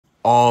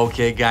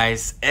Okay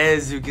guys,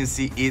 as you can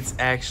see, it's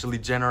actually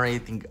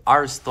generating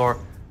our store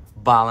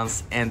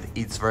balance and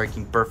it's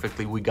working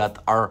perfectly. We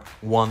got our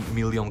 1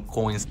 million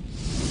coins.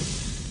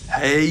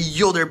 Hey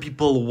yo there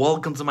people,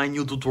 welcome to my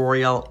new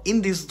tutorial.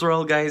 In this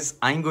tutorial guys,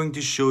 I'm going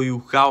to show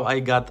you how I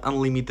got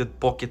unlimited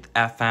Pocket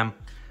FM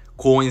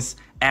coins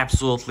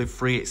absolutely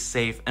free,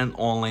 safe and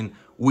online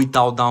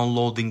without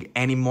downloading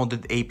any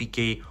modded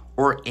APK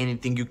or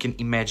anything you can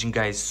imagine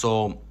guys.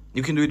 So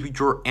you can do it with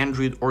your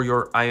Android or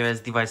your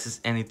iOS devices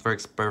and it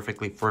works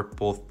perfectly for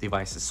both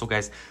devices. So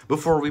guys,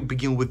 before we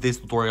begin with this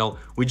tutorial,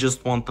 we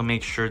just want to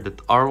make sure that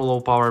our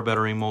low power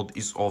battery mode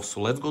is off.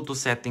 So let's go to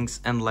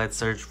settings and let's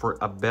search for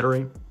a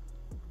battery.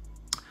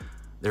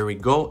 There we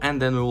go,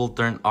 and then we will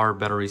turn our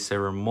battery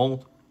saver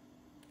mode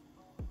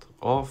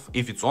off,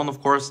 if it's on of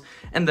course,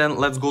 and then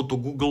let's go to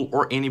Google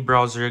or any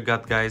browser you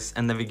got guys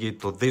and navigate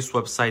to this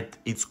website.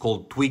 It's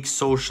called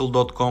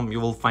tweaksocial.com. You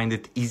will find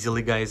it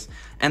easily guys,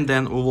 and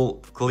then we will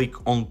click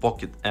on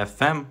Pocket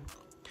FM.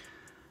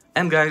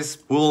 And guys,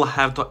 we will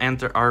have to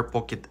enter our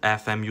Pocket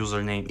FM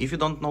username. If you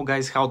don't know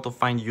guys how to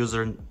find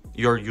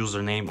your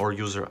username or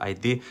user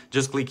ID,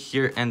 just click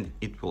here and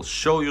it will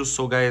show you.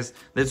 So guys,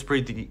 that's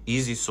pretty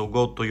easy. So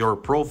go to your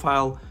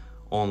profile,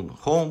 on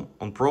home,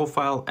 on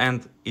profile,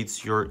 and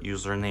it's your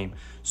username.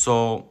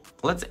 So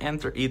let's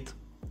enter it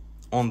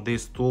on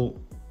this tool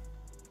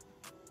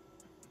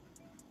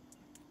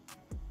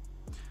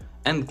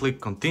and click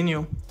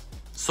continue.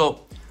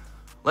 So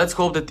let's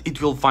hope that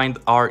it will find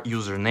our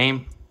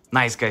username.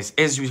 Nice guys,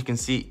 as you can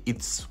see,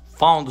 it's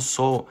found.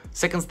 So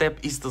second step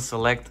is to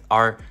select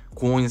our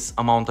coins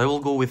amount. I will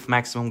go with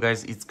maximum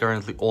guys, it's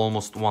currently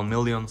almost 1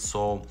 million.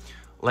 So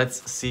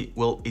let's see,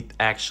 will it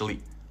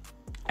actually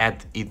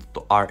add it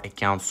to our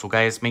account. So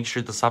guys, make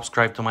sure to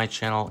subscribe to my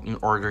channel in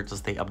order to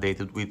stay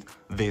updated with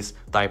this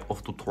type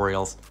of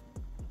tutorials.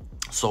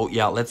 So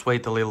yeah, let's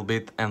wait a little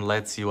bit and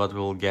let's see what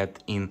we'll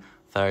get in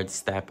third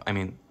step.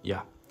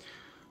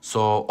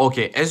 So,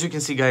 okay, as you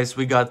can see guys,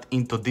 we got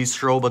into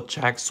this robot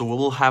check, so we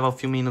will have a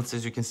few minutes,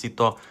 as you can see,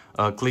 to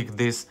click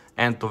this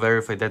and to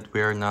verify that we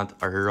are not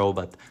a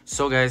robot.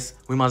 So guys,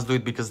 we must do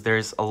it because there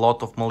is a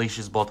lot of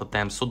malicious bot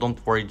attempts, so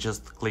don't worry,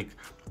 just click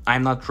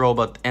I'm not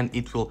robot and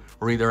it will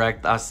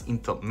redirect us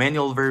into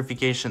manual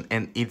verification,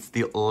 and it's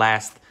the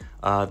last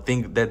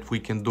thing that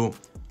we can do,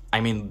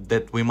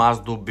 that we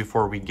must do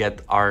before we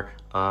get our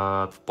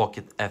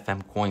Pocket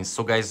FM coins.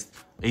 So guys,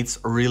 it's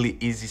a really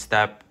easy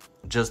step.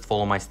 Just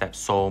follow my steps.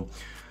 So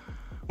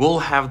we'll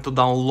have to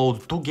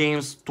download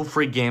two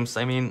free games,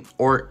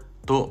 or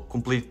to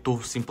complete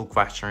 2 simple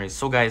questionnaires.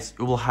 So guys,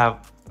 you will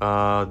have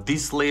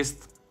this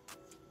list.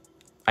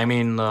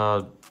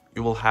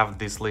 You will have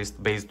this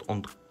list based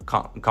on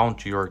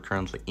country you're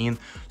currently in.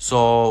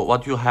 So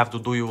what you have to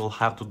do, you will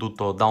have to do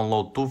to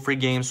download 2 free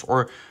games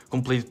or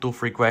complete 2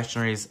 free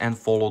questionnaires and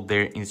follow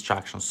their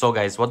instructions. So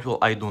guys, what will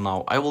I do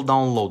now? I will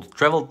download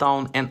Travel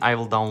Town and I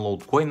will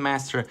download Coin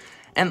Master,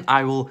 and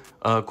I will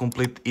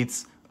complete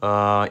its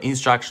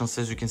instructions,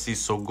 as you can see.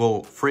 So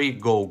go free,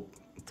 go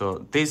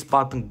to this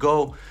button,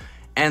 go,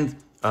 and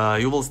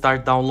you will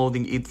start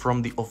downloading it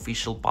from the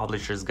official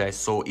publishers guys.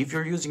 So if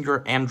you're using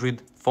your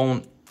Android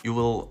phone, you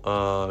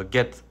will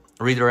get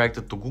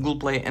redirected to Google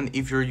Play, and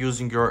if you're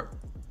using your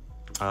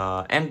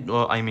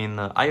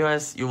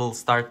iOS, you will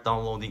start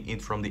downloading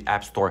it from the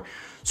App Store.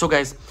 So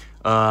guys,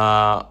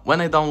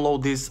 when I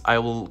download this, I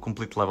will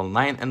complete level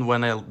 9, and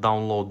when I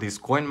download this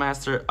Coin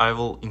Master, I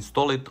will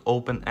install it,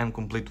 open and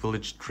complete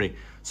village 3.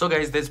 So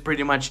guys, that's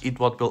pretty much it.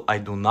 What will I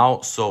do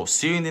now? So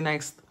see you in the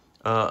next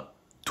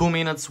 2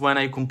 minutes when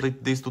I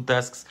complete these 2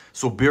 tasks.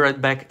 So be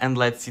right back and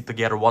let's see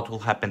together what will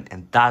happen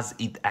and does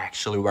it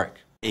actually work.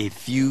 A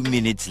few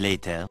minutes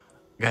later.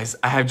 Guys,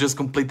 I have just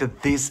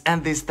completed this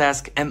and this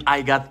task, and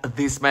I got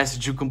this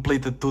message: you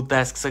completed 2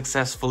 tasks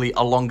successfully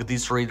along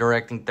this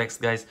redirecting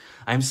text. Guys,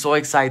 I'm so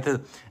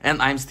excited,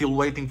 and I'm still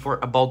waiting for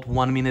about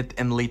 1 minute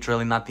and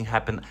literally nothing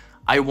happened.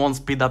 I won't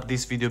speed up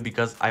this video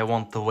because I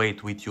want to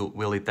wait with you.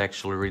 Will it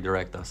actually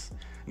redirect us?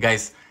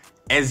 Guys,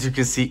 as you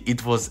can see,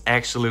 it was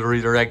actually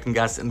redirecting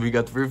us and we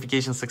got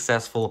verification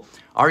successful,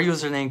 our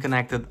username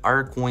connected,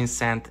 our coins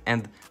sent,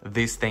 and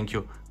this thank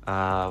you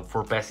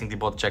for passing the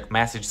bot check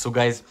message. So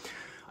guys,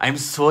 I'm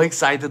so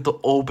excited to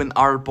open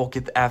our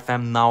Pocket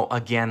FM now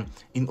again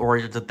in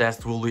order to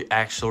test will we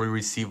actually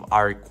receive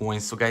our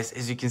coins. So guys,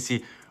 as you can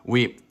see,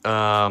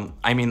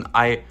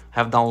 I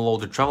have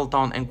downloaded Travel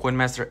Town and Coin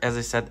Master, as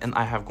I said, and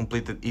I have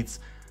completed its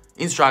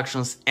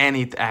instructions and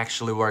it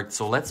actually worked.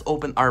 So let's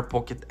open our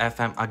Pocket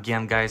FM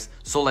again guys.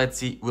 So let's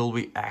see, will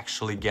we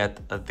actually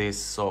get this?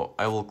 So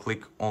I will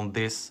click on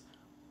this.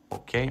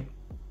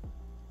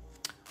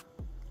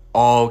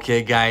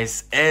 Okay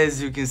guys,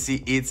 as you can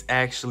see, it's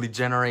actually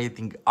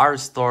generating our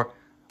store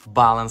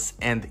balance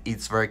and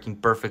it's working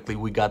perfectly.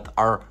 We got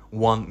our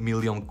 1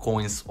 million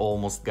coins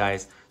almost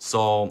guys.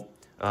 So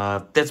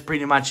that's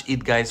pretty much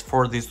it guys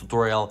for this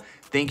tutorial.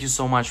 Thank you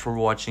so much for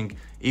watching.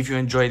 If you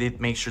enjoyed it,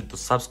 make sure to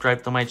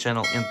subscribe to my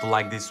channel and to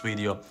like this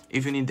video.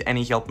 If you need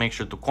any help, make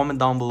sure to comment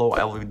down below,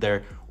 I'll be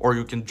there, or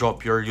you can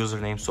drop your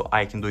username so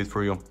I can do it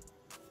for you.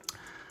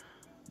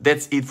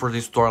 That's it for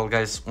this tutorial,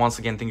 guys. Once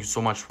again, thank you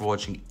so much for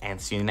watching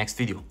and see you in the next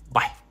video.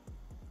 Bye.